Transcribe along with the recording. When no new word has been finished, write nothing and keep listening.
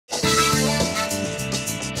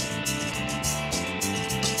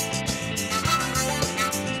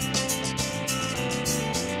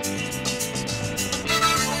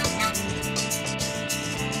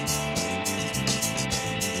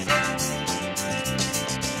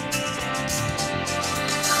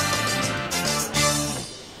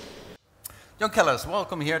Jon Callas,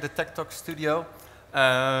 welcome here at the Tech Talk studio.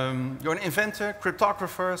 You're an inventor,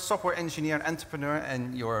 cryptographer, software engineer, entrepreneur,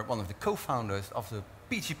 and you're one of the co-founders of the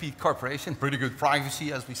PGP Corporation, pretty good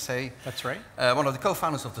privacy as we say. That's right. One of the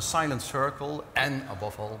co-founders of the Silent Circle, and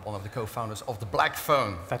above all, one of the co-founders of the Black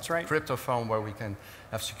Phone. That's right. Crypto phone where we can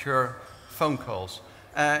have secure phone calls.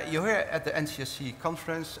 You're here at the NCSC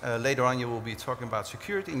conference. Later on you will be talking about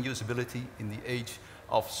security and usability in the age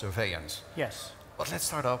of surveillance. Yes. But let's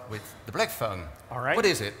start off with the Black Phone. All right. What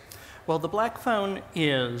is it? Well, the Black Phone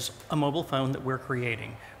is a mobile phone that we're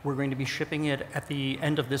creating. We're going to be shipping it at the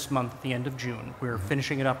end of this month, at the end of June. We're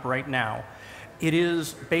finishing it up right now. It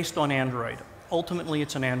is based on Android. Ultimately,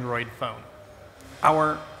 it's an Android phone.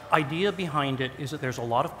 Our idea behind it is that there's a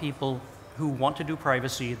lot of people who want to do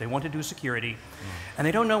privacy, they want to do security, and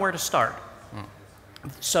they don't know where to start.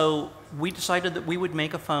 So we decided that we would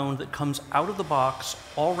make a phone that comes out of the box,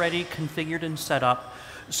 already configured and set up,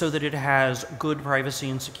 so that it has good privacy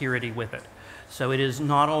and security with it. So it is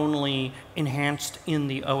not only enhanced in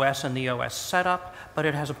the OS and the OS setup, but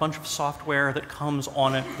it has a bunch of software that comes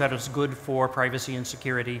on it that is good for privacy and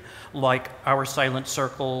security, like our Silent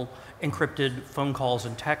Circle, encrypted phone calls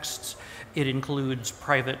and texts. It includes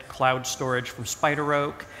private cloud storage from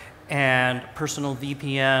SpiderOak, and personal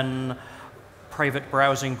VPN, private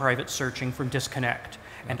browsing, private searching from Disconnect.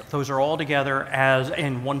 And those are all together as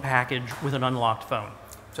in one package with an unlocked phone.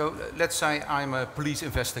 So let's say I'm a police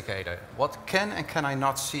investigator. What can and can I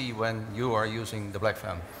not see when you are using the Black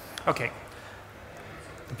Phone? Okay.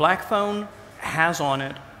 The Black Phone has on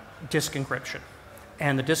it disk encryption.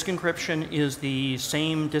 And the disk encryption is the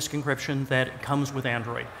same disk encryption that comes with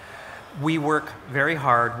Android. We work very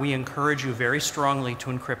hard. We encourage you very strongly to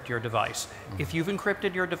encrypt your device. If you've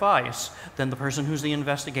encrypted your device, then the person who's the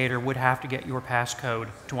investigator would have to get your passcode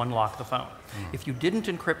to unlock the phone. If you didn't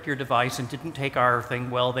encrypt your device and didn't take our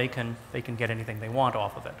thing, well, they can get anything they want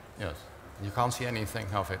off of it. Yes. You can't see anything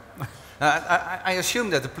of it. I assume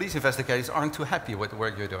that the police investigators aren't too happy with the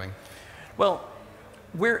work you're doing. Well,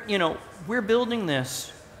 we're building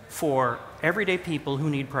this for everyday people who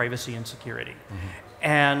need privacy and security.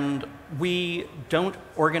 And we don't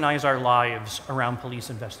organize our lives around police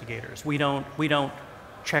investigators. We don't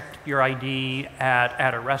check your ID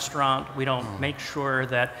at a restaurant. We don't make sure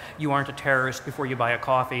that you aren't a terrorist before you buy a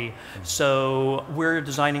coffee. So we're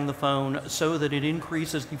designing the phone so that it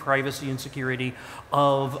increases the privacy and security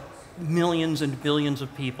of millions and billions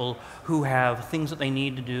of people who have things that they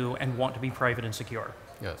need to do and want to be private and secure.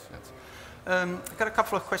 Yes, yes. I got a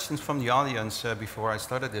couple of questions from the audience before I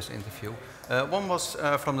started this interview. One was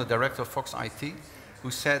from the director of Fox IT, who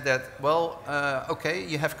said that, well, okay,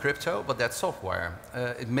 you have crypto, but that's software.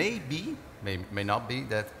 It may be, may not be,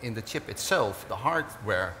 that in the chip itself, the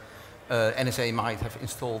hardware, NSA might have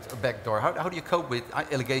installed a backdoor. How do you cope with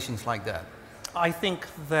allegations like that? I think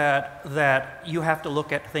that you have to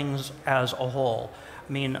look at things as a whole.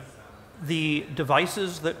 I mean, the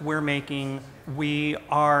devices that we're making, we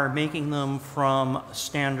are making them from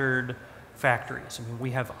standard factories. I mean,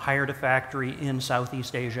 we have hired a factory in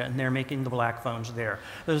Southeast Asia, and they're making the Black Phones there.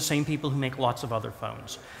 They're the same people who make lots of other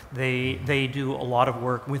phones. They do a lot of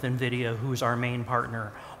work with NVIDIA, who's our main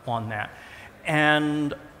partner on that.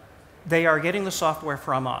 And they are getting the software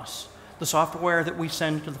from us. The software that we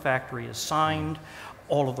send to the factory is signed.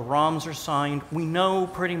 All of the ROMs are signed. We know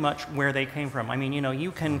pretty much where they came from. I mean,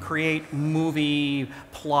 you can create movie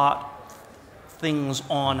plot things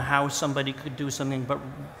on how somebody could do something, but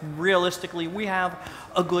realistically, we have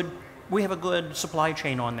a good supply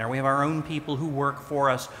chain on there. We have our own people who work for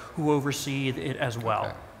us who oversee it as well.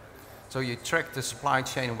 Okay. So you track the supply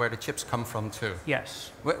chain where the chips come from too?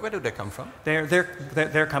 Yes. Where do they come from?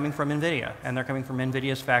 They're coming from NVIDIA, and they're coming from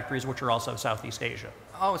NVIDIA's factories, which are also Southeast Asia.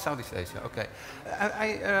 Oh, Southeast Asia, okay.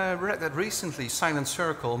 I read that recently Silent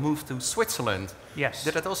Circle moved to Switzerland. Yes.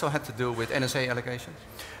 Did that also have to do with NSA allegations?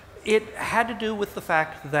 It had to do with the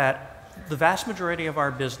fact that the vast majority of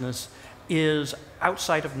our business is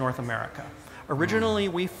outside of North America. Originally,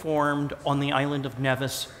 we formed on the island of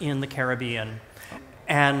Nevis in the Caribbean,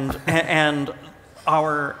 and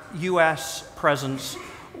our US presence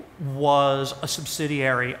was a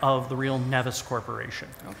subsidiary of the real Nevis Corporation.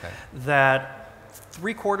 Okay. That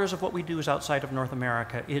 3/4 of what we do is outside of North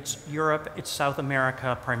America. It's Europe, it's South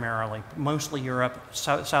America primarily, mostly Europe,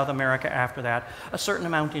 South America after that, a certain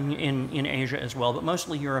amount in Asia as well, but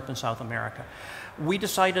mostly Europe and South America. We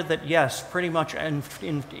decided that yes, pretty much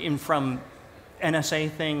from NSA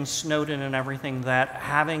things, Snowden and everything, that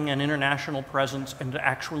having an international presence and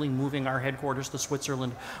actually moving our headquarters to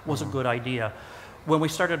Switzerland was a good idea. When we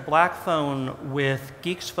started Black Phone with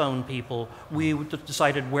Geeks Phone people, we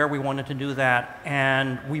decided where we wanted to do that,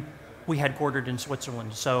 and we we headquartered in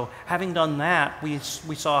Switzerland. So having done that, we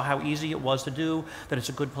saw how easy it was to do, that it's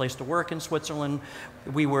a good place to work in Switzerland.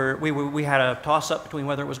 We had a toss-up between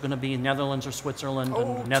whether it was going to be Netherlands or Switzerland.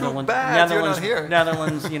 Oh, and Netherlands, too bad Netherlands, you're not here.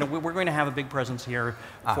 Netherlands, you know, we're going to have a big presence here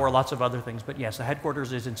for lots of other things. But yes, the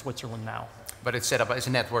headquarters is in Switzerland now. But it's set up as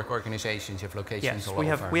a network organization. You have locations all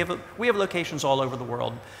over. We have locations all over the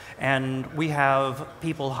world, and we have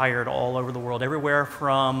people hired all over the world, everywhere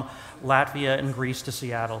from Latvia and Greece to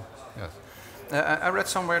Seattle. Yes. I read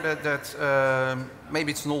somewhere that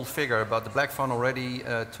maybe it's an old figure, but the Black Phone already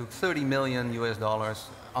took $30 million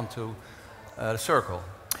onto the Circle.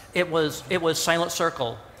 It was Silent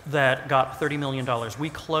Circle that got $30 million.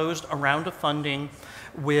 We closed a round of funding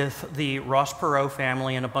with the Ross Perot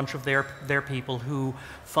family and a bunch of their people who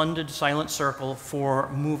funded Silent Circle for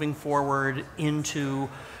moving forward into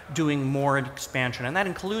doing more expansion, and that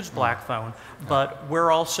includes Black Phone. But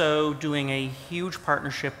we're also doing a huge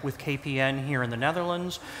partnership with KPN here in the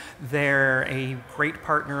Netherlands. They're a great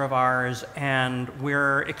partner of ours, and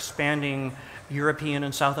we're expanding European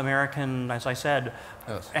and South American, as I said,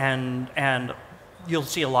 yes. and you'll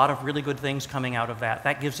see a lot of really good things coming out of that.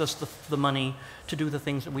 That gives us the money to do the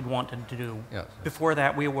things that we'd wanted to do. Yes. Before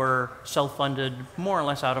that, we were self-funded more or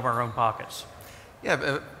less out of our own pockets.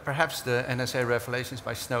 Yeah, perhaps the NSA revelations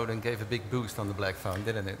by Snowden gave a big boost on the Black Phone,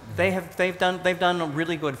 didn't it? They've done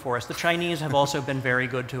really good for us. The Chinese have also been very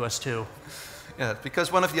good to us too. Yeah,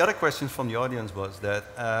 because one of the other questions from the audience was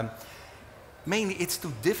that mainly it's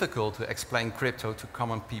too difficult to explain crypto to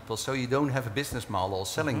common people, so you don't have a business model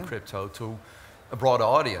selling crypto to a broader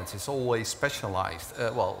audience. It's always specialized.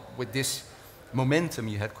 Well, with this momentum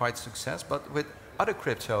you had quite success, but with other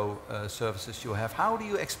crypto services you have, how do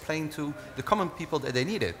you explain to the common people that they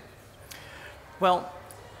need it? Well,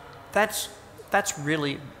 that's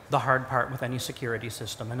really the hard part with any security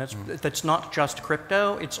system, and that's not just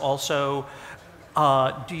crypto. It's also,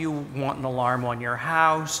 do you want an alarm on your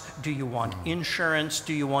house? Do you want insurance?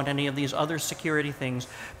 Do you want any of these other security things?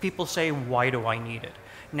 People say, why do I need it?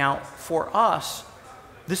 Now, for us,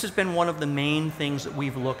 this has been one of the main things that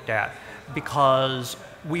we've looked at, because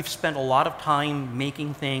we've spent a lot of time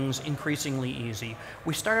making things increasingly easy.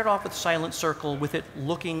 We started off with Silent Circle with it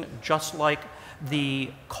looking just like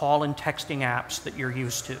the call and texting apps that you're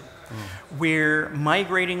used to. We're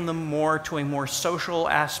migrating them more to a more social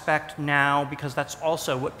aspect now, because that's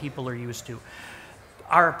also what people are used to.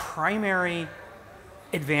 Our primary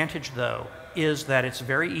advantage, though, is that it's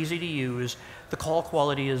very easy to use. The call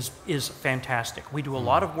quality is fantastic. We do a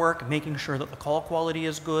lot of work making sure that the call quality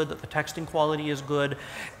is good, that the texting quality is good,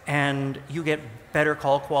 and you get better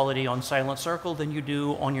call quality on Silent Circle than you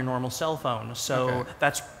do on your normal cell phone. So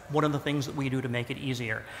that's one of the things that we do to make it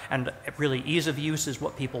easier. And really, ease of use is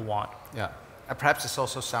what people want. Yeah. And perhaps this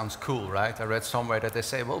also sounds cool, right? I read somewhere that they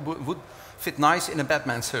say, well, would fit nice in a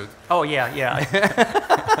Batman suit. Oh, yeah, yeah.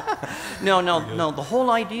 No, the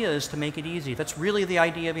whole idea is to make it easy. That's really the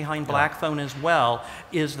idea behind Black Phone as well,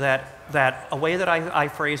 is that a way that I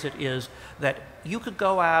phrase it is that you could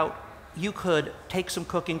go out, you could take some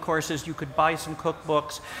cooking courses, you could buy some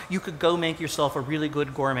cookbooks, you could go make yourself a really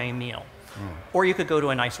good gourmet meal, or you could go to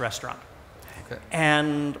a nice restaurant. Okay.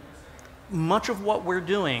 And much of what we're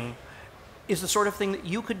doing is the sort of thing that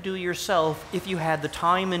you could do yourself if you had the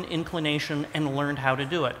time and inclination and learned how to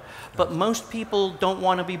do it. But most people don't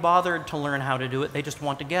want to be bothered to learn how to do it, they just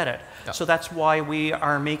want to get it. Yeah. So that's why we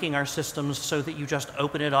are making our systems so that you just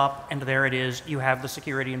open it up and there it is, you have the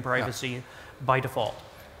security and privacy by default.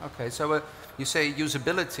 Okay, so you say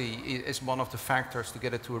usability is one of the factors to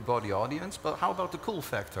get it to a broad audience, but how about the cool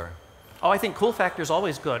factor? Oh, I think cool factor is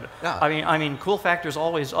always good. Yeah. I mean, cool factor is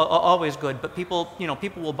always good. But people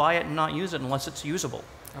will buy it and not use it unless it's usable.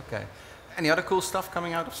 Okay. Any other cool stuff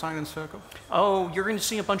coming out of Silent Circle? Oh, you're going to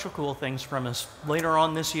see a bunch of cool things from us later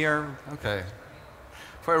on this year. Okay.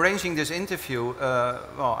 For arranging this interview,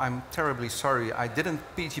 well, I'm terribly sorry. I didn't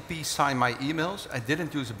PGP sign my emails. I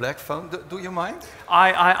didn't use a Black Phone. Do you mind?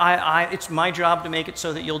 It's my job to make it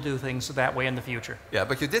so that you'll do things that way in the future. Yeah,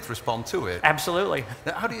 but you did respond to it. Absolutely.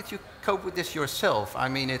 Now, how did you cope with this yourself? I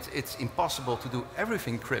mean, it's impossible to do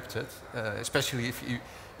everything encrypted, especially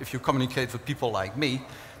if you communicate with people like me.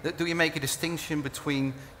 Do you make a distinction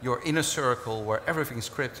between your inner circle, where everything is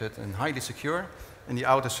encrypted and highly secure, and the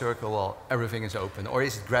outer circle, well, everything is open, or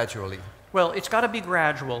is it gradually? Well, it's got to be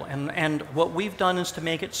gradual, and what we've done is to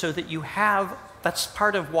make it so that you have, that's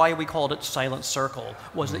part of why we called it Silent Circle,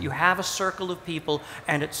 was that you have a circle of people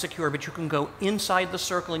and it's secure, but you can go inside the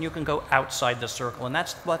circle and you can go outside the circle, and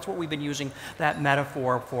that's what we've been using that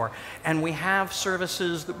metaphor for. And we have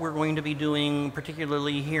services that we're going to be doing,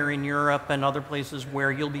 particularly here in Europe and other places,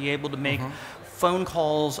 where you'll be able to make phone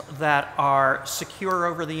calls that are secure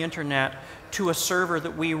over the internet to a server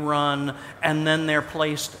that we run, and then they're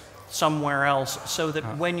placed somewhere else, so that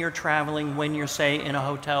when you're traveling, when you're, say, in a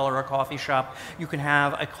hotel or a coffee shop, you can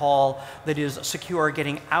have a call that is secure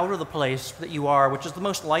getting out of the place that you are, which is the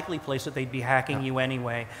most likely place that they'd be hacking you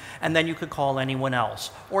anyway, and then you could call anyone else.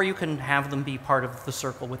 Or you can have them be part of the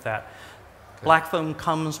circle with that. Okay. BlackPhone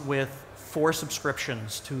comes with 4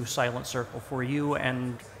 subscriptions to Silent Circle for you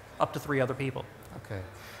and up to 3 other people. Okay.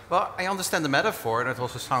 Well, I understand the metaphor, and it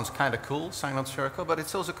also sounds kind of cool, Silent Circle, but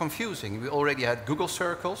it's also confusing. We already had Google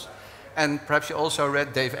Circles, and perhaps you also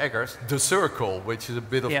read Dave Eggers' The Circle, which is a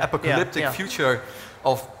bit of apocalyptic future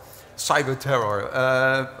of cyber terror.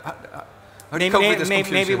 How do you cope with this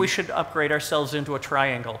confusion? Maybe we should upgrade ourselves into a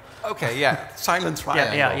triangle. Okay, yeah, silent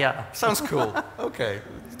triangle. Yeah. Sounds cool. Okay,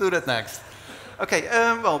 let's do that next. Okay,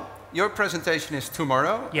 well, your presentation is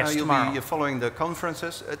tomorrow. Yes, you'll tomorrow. be following the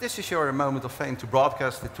conferences. This is your moment of fame to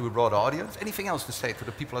broadcast it to a broad audience. Anything else to say to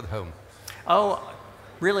the people at home? Oh,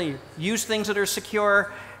 really, use things that are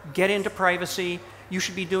secure, get into privacy. You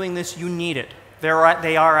should be doing this, you need it.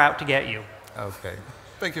 They are out to get you. Okay.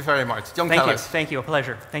 Thank you very much. Jon Callas. Thank you, a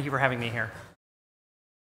pleasure. Thank you for having me here.